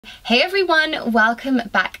Hey everyone, welcome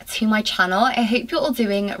back to my channel. I hope you're all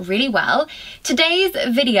doing really well. Today's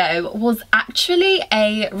video was actually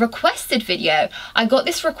a requested video. I got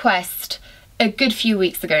this request a good few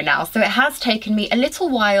weeks ago now, so it has taken me a little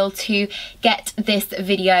while to get this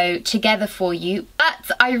video together for you,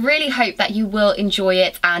 but I really hope that you will enjoy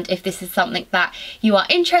it, and if this is something that you are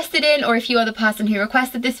interested in, or if you are the person who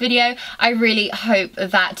requested this video, I really hope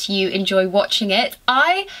that you enjoy watching it.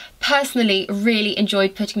 I personally really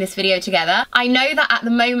enjoyed putting this video together. I know that at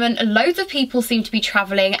the moment loads of people seem to be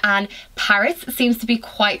traveling, and Paris seems to be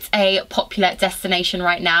quite a popular destination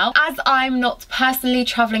right now. As I'm not personally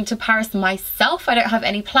traveling to Paris myself, I don't have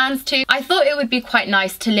any plans to, I thought it would be quite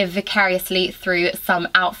nice to live vicariously through some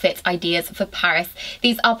outfit ideas for Paris.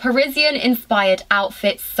 These are Parisian inspired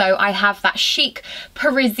outfits, so I have that chic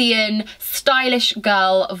Parisian stylish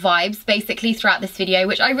girl vibes basically throughout this video,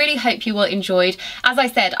 which I really hope you will enjoy. As I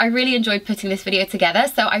said, I really enjoyed putting this video together,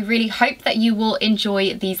 so I really hope that you will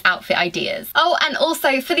enjoy these outfit ideas. Oh, and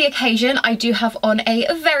also for the occasion, I do have on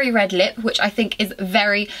a very red lip, which I think is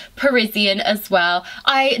very Parisian as well.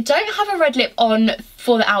 I don't have a red lip on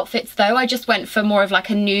for the outfits though. I just went for more of like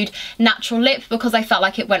a nude natural lip because I felt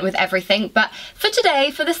like it went with everything. But for today,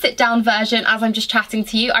 for the sit down version, as I'm just chatting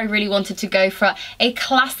to you, I really wanted to go for a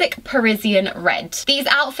classic Parisian red. These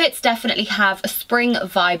outfits definitely have spring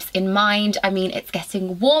vibes in mind. I mean, it's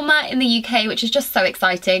getting warmer in the UK, which is just so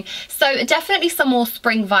exciting. So definitely some more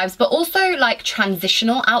spring vibes, but also like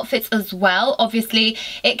transitional outfits as well. Obviously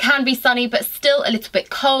it can be sunny, but still a little bit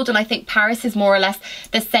cold. And I think Paris is more or less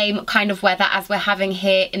the same kind of weather as we're having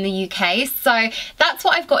here in the UK. So that's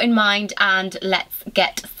what I've got in mind, and let's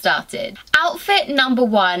get started. Outfit number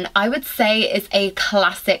one, I would say, is a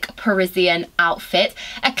classic Parisian outfit.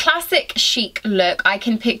 A classic chic look. I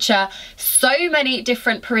can picture so many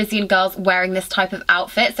different Parisian girls wearing this type of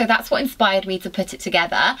outfit, so that's what inspired me to put it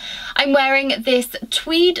together. I'm wearing this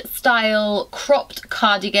tweed style cropped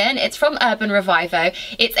cardigan. It's from Urban Revivo.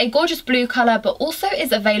 It's a gorgeous blue colour, but also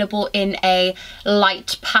is available in a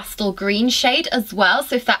light pastel green shade as well.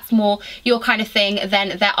 So if that's more your kind of thing,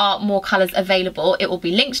 then there are more colours available. It will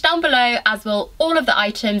be linked down below, as will all of the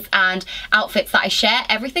items and outfits that I share.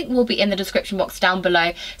 Everything will be in the description box down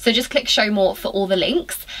below, so just click show more for all the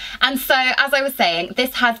links. And so, as I was saying,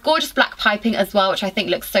 this has gorgeous black piping as well, which I think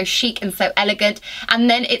looks so chic and so elegant, and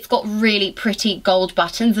then it's got really pretty gold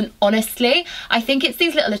buttons, and honestly I think it's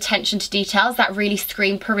these little attention to details that really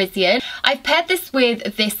scream Parisian. I've paired this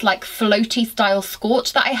with this like floaty style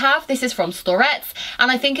skirt that I have. This is from Storetz,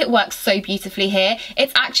 and I think it works so beautifully here.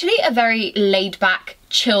 It's actually a very laid back,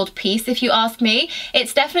 chilled piece if you ask me.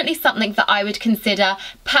 It's definitely something that I would consider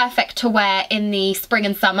perfect to wear in the spring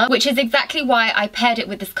and summer, which is exactly why I paired it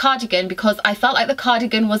with this cardigan, because I felt like the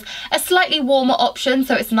cardigan was a slightly warmer option,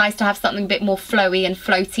 so it's nice to have something a bit more flowy and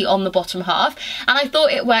floaty on the bottom half, and I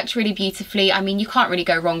thought it worked really beautifully. I mean, you can't really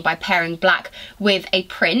go wrong by pairing black with a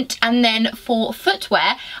print. And then for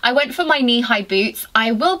footwear, I went for my knee-high boots.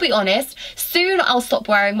 I will be honest, soon I'll stop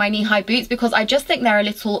wearing my knee-high boots because I just think they're a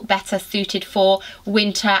little better suited for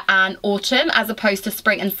winter and autumn as opposed to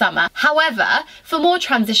spring and summer. However, for more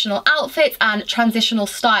transitional outfits and transitional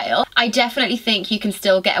style, I definitely think you can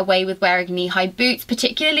still get away with wearing knee-high boots,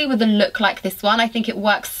 particularly with a look like this one. I think it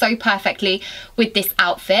works so perfectly with this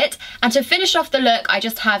outfit. And to finish off the look, I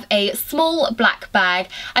just have a small black bag.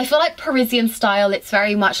 I feel like Parisian style, it's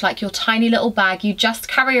very much like your tiny little bag. You just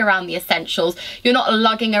carry around the essentials. You're not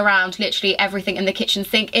lugging around literally everything in the kitchen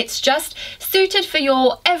sink. It's just suited for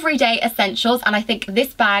your everyday essentials, and I think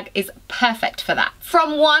this bag is perfect for that.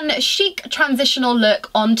 From one chic transitional look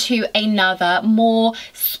onto another more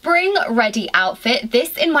spring ready outfit.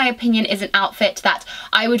 This, in my opinion, is an outfit that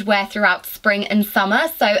I would wear throughout spring and summer,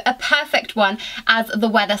 so a perfect one as the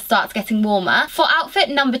weather starts getting warmer. For outfit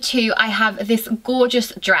number two, I have this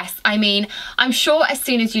gorgeous dress. I mean, I'm sure as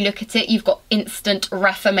soon as you look at it, you've got instant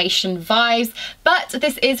Reformation vibes, but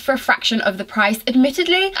this is for a fraction of the price.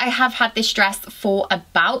 Admittedly, I have had this dress for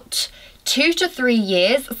about 2 to 3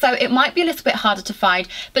 years, so it might be a little bit harder to find,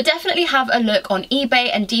 but definitely have a look on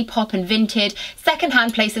eBay and Depop and Vinted,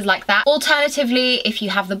 secondhand places like that. Alternatively, if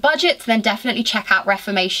you have the budget, then definitely check out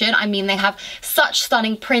Reformation. I mean, they have such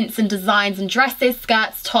stunning prints and designs and dresses,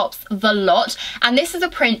 skirts, tops, the lot. And this is a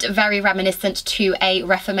print very reminiscent to a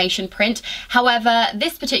Reformation print. However,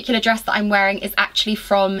 this particular dress that I'm wearing is actually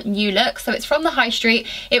from New Look, so it's from the high street.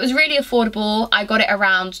 It was really affordable. I got it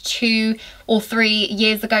around £2 or 3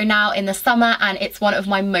 years ago now in the summer, and it's one of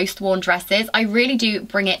my most worn dresses. I really do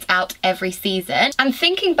bring it out every season. And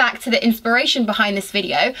thinking back to the inspiration behind this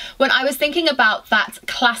video, when I was thinking about that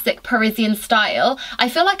classic Parisian style, I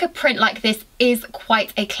feel like a print like this is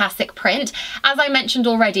quite a classic print. As I mentioned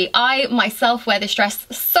already, I myself wear this dress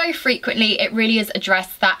so frequently. It really is a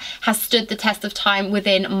dress that has stood the test of time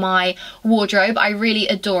within my wardrobe. I really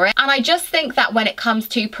adore it. And I just think that when it comes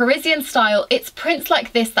to Parisian style, it's prints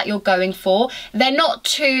like this that you're going for. They're not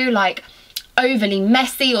too like overly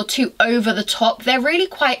messy or too over the top. They're really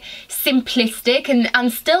quite simplistic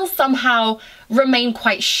and still somehow remain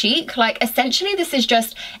quite chic. Like essentially this is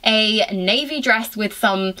just a navy dress with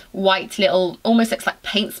some white little, almost looks like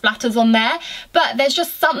paint splatters on there, but there's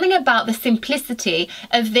just something about the simplicity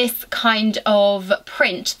of this kind of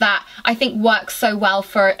print that I think works so well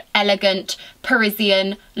for an elegant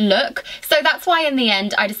Parisian look. So that's why in the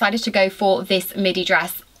end I decided to go for this midi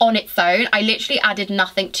dress on its own. I literally added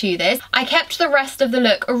nothing to this. I kept the rest of the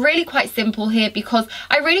look really quite simple here because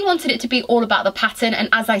I really wanted it to be all about the pattern, and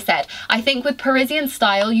as I said, I think with Parisian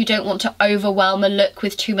style you don't want to overwhelm a look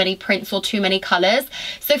with too many prints or too many colours.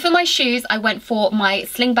 So for my shoes I went for my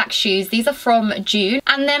slingback shoes. These are from June,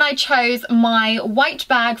 and then I chose my white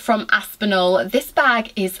bag from Aspinall. This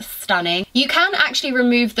bag is stunning. You can actually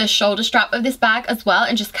remove the shoulder strap of this bag as well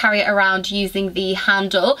and just carry it around using the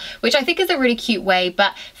handle, which I think is a really cute way,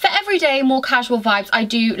 but for everyday, more casual vibes, I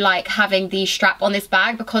do like having the strap on this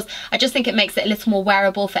bag because I just think it makes it a little more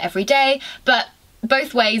wearable for every day. But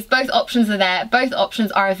both ways, both options are there, both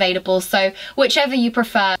options are available, so whichever you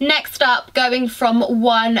prefer. Next up, going from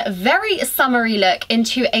one very summery look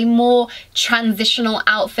into a more transitional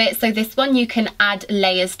outfit. So this one you can add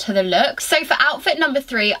layers to the look. So for outfit number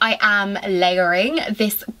 3, I am layering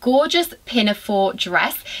this gorgeous pinafore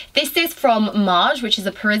dress. This is from Marge, which is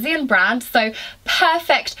a Parisian brand, so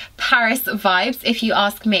perfect Paris vibes if you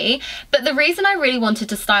ask me. But the reason I really wanted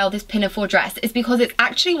to style this pinafore dress is because it's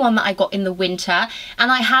actually one that I got in the winter,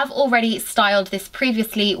 and I have already styled this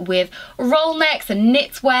previously with roll necks and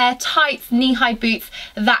knitwear, tights, knee-high boots,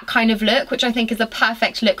 that kind of look, which I think is a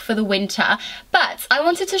perfect look for the winter. But I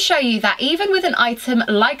wanted to show you that even with an item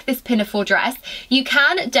like this pinafore dress, you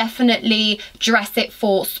can definitely dress it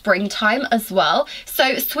for springtime as well.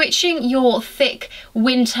 So switching your thick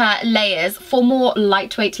winter layers for more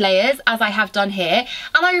lightweight layers, as I have done here,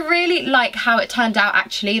 and I really like how it turned out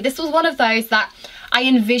actually. This was one of those that I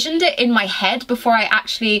envisioned it in my head before I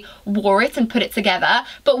actually wore it and put it together,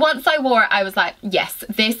 but once I wore it I was like, yes,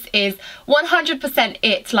 this is 100%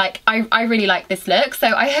 it. Like I really like this look, so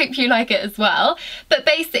I hope you like it as well. But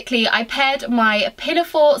basically I paired my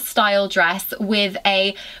pinafore style dress with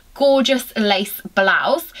a gorgeous lace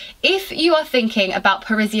blouse. If you are thinking about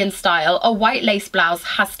Parisian style, a white lace blouse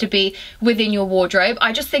has to be within your wardrobe.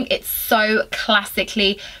 I just think it's so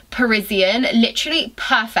classically Parisian, literally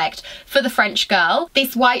perfect for the French girl.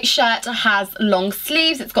 This white shirt has long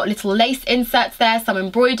sleeves, it's got little lace inserts there, some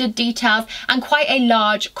embroidered details, and quite a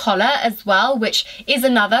large collar as well, which is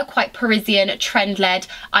another quite Parisian trend-led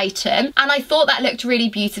item. And I thought that looked really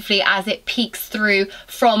beautifully as it peeks through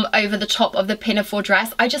from over the top of the pinafore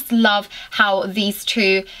dress. I just love how these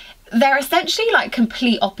two, they're essentially like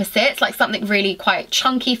complete opposites, like something really quite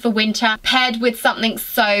chunky for winter paired with something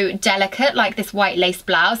so delicate like this white lace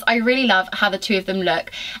blouse. I really love how the two of them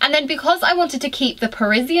look. And then because I wanted to keep the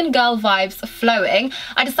Parisian girl vibes flowing,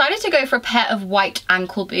 I decided to go for a pair of white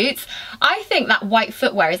ankle boots. I think that white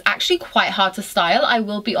footwear is actually quite hard to style, I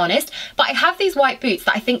will be honest, but I have these white boots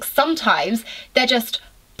that I think sometimes they're just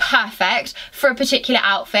perfect for a particular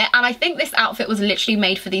outfit, and I think this outfit was literally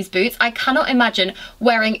made for these boots. I cannot imagine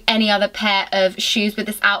wearing any other pair of shoes with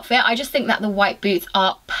this outfit. I just think that the white boots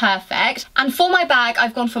are perfect. And for my bag,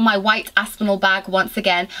 I've gone for my white Aspinall bag once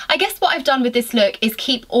again. I guess what I've done with this look is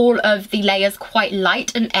keep all of the layers quite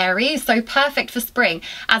light and airy, so perfect for spring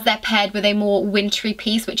as they're paired with a more wintry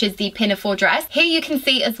piece, which is the pinafore dress. Here you can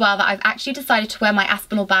see as well that I've actually decided to wear my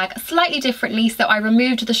Aspinall bag slightly differently, so I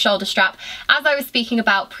removed the shoulder strap as I was speaking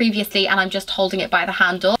about previously, and I'm just holding it by the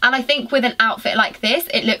handle. And I think with an outfit like this,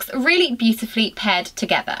 it looks really beautifully paired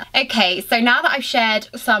together. Okay, so now that I've shared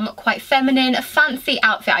some quite feminine, fancy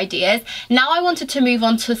outfit ideas, now I wanted to move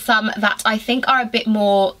on to some that I think are a bit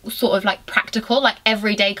more sort of like practical, like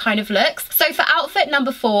everyday kind of looks. So for outfit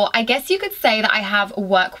number 4, I guess you could say that I have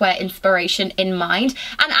workwear inspiration in mind.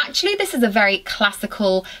 And actually this is a very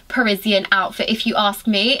classical Parisian outfit if you ask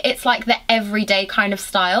me. It's like the everyday kind of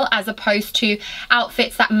style as opposed to outfits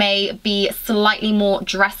outfits that may be slightly more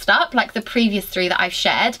dressed up, like the previous 3 that I've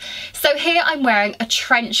shared. So here I'm wearing a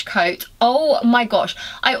trench coat. Oh my gosh,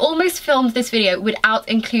 I almost filmed this video without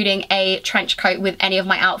including a trench coat with any of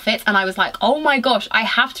my outfits, and I was like, oh my gosh, I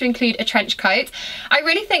have to include a trench coat. I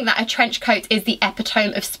really think that a trench coat is the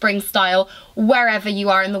epitome of spring style wherever you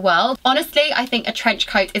are in the world. Honestly, I think a trench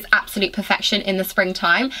coat is absolute perfection in the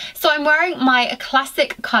springtime. So I'm wearing my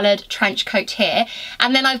classic coloured trench coat here,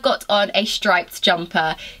 and then I've got on a striped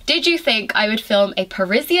jumper. Did you think I would film a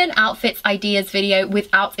Parisian outfits ideas video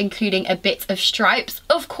without including a bit of stripes?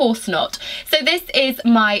 Of course not. So this is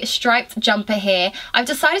my striped jumper here. I've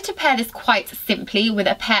decided to pair this quite simply with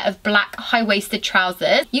a pair of black high-waisted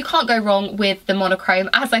trousers. You can't go wrong with the monochrome,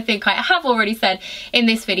 as I think I have already said in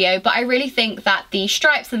this video, but I really think that the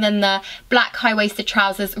stripes and then the black high-waisted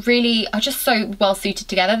trousers really are just so well suited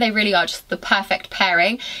together. They really are just the perfect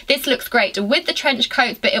pairing. This looks great with the trench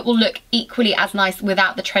coat, but it will look equally as nice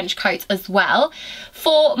without the trench coat as well.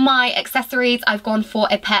 For my accessories, I've gone for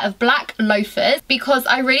a pair of black loafers because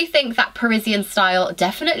I really think that Parisian style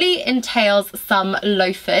definitely entails some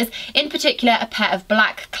loafers. In particular, a pair of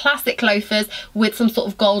black classic loafers with some sort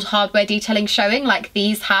of gold hardware detailing showing like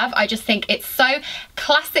these have. I just think it's so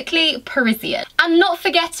classically Parisian. And not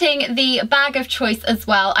forgetting the bag of choice as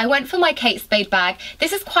well. I went for my Kate Spade bag.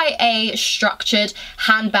 This is quite a structured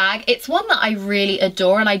handbag. It's one that I really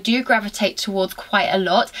adore and I do gravitate towards quite a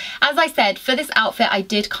lot. As I said, for this outfit I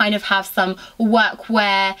did kind of have some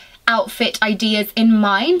workwear outfit ideas in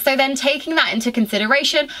mind. So then taking that into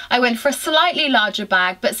consideration, I went for a slightly larger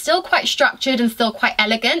bag, but still quite structured and still quite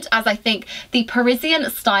elegant, as I think the Parisian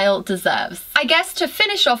style deserves. I guess to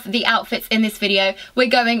finish off the outfits in this video, we're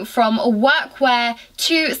going from workwear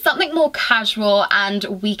to something more casual and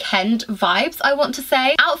weekend vibes, I want to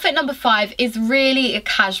say. Outfit number 5 is really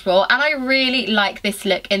casual and I really like this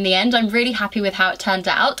look in the end. I'm really happy with how it turned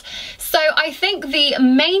out. So I think the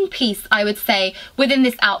main piece I would say within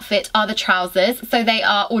this outfit are the trousers. So they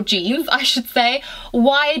are, or jeans I should say,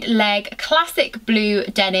 wide leg classic blue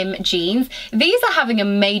denim jeans. These are having a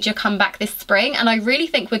major comeback this spring and I really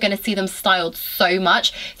think we're going to see them styled so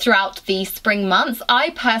much throughout the spring months. I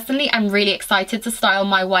personally am really excited to style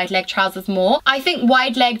my wide leg trousers more. I think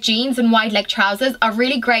wide leg jeans and wide leg trousers are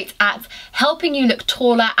really great at helping you look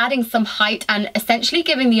taller, adding some height and essentially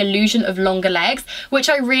giving the illusion of longer legs, which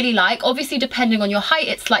I really like. Obviously depending on your height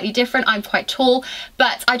it's slightly different. I'm quite tall,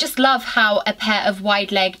 but I just love how a pair of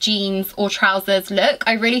wide leg jeans or trousers look.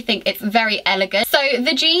 I really think it's very elegant. So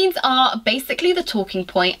the jeans are basically the talking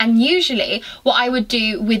point, and usually what I would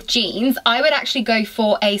do with jeans, I would actually go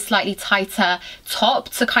for a slightly tighter top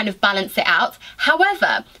to kind of balance it out.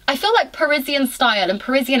 However, I feel like Parisian style and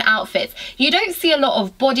Parisian outfits, you don't see a lot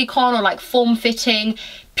of bodycon or like form-fitting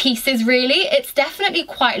pieces really. It's definitely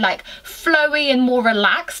quite like flowy and more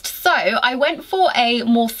relaxed. So I went for a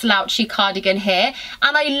more slouchy cardigan here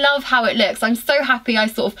and I love how it looks. I'm so happy I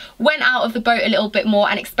sort of went out of the boat a little bit more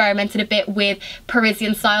and experimented a bit with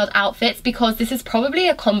Parisian styled outfits, because this is probably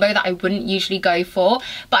a combo that I wouldn't usually go for,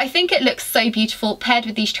 but I think it looks so beautiful paired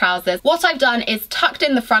with these trousers. What I've done is tucked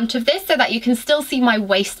in the front of this so that you can still see my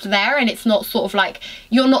waist there and it's not sort of like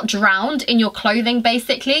you're not drowned in your clothing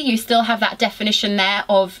basically. You still have that definition there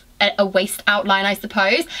of a waist outline, I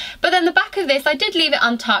suppose. But then the back of this, I did leave it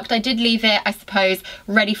untucked. I did leave it, I suppose,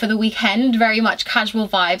 ready for the weekend, very much casual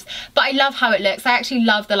vibes. But I love how it looks. I actually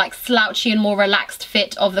love the like slouchy and more relaxed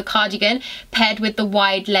fit of the cardigan paired with the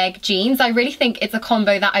wide leg jeans. I really think it's a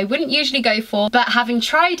combo that I wouldn't usually go for, but having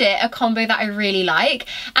tried it, a combo that I really like.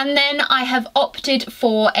 And then I have opted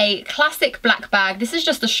for a classic black bag. This is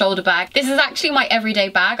just a shoulder bag. This is actually my everyday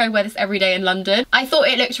bag. I wear this every day in London. I thought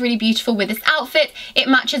it looked really beautiful with this outfit. It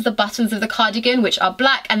matches the buttons of the cardigan, which are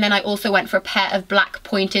black, and then I also went for a pair of black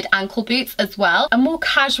pointed ankle boots as well. A more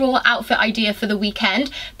casual outfit idea for the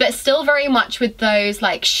weekend, but still very much with those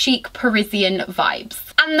like chic Parisian vibes.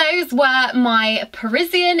 And those were my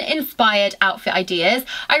Parisian inspired outfit ideas.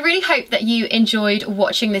 I really hope that you enjoyed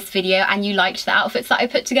watching this video and you liked the outfits that I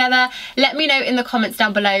put together. Let me know in the comments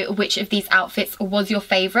down below which of these outfits was your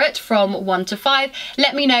favourite from 1 to 5.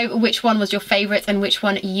 Let me know which one was your favourite and which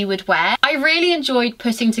one you would wear. I really enjoyed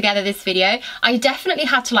putting together this video. I definitely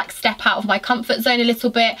had to like step out of my comfort zone a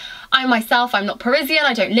little bit. I myself, I'm not Parisian,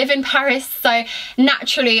 I don't live in Paris, so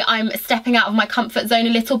naturally I'm stepping out of my comfort zone a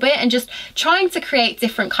little bit and just trying to create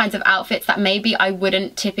different kinds of outfits that maybe I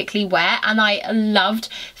wouldn't typically wear. And I loved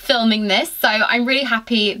filming this, so I'm really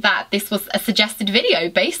happy that this was a suggested video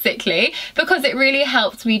basically, because it really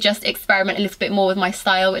helped me just experiment a little bit more with my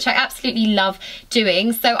style, which I absolutely love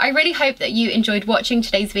doing. So I really hope that you enjoyed watching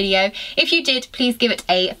today's video. If you did, please give it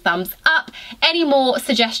a thumbs up. Any more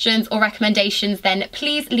suggestions or recommendations, then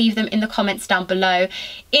please leave them in the comments down below.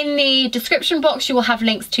 In the description box you will have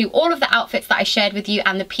links to all of the outfits that I shared with you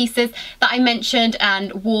and the pieces that I mentioned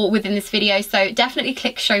and wore within this video, so definitely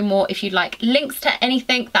click show more if you'd like links to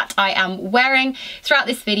anything that I am wearing throughout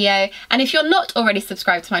this video. And if you're not already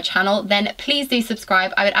subscribed to my channel, then please do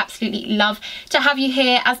subscribe. I would absolutely love to have you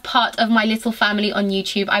here as part of my little family on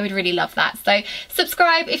YouTube. I would really love that. So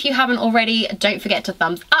subscribe if you haven't already. Don't forget to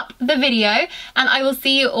thumbs up the video, and I will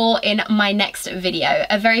see you all in my next video.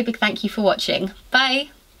 A very big thank you for watching. Bye.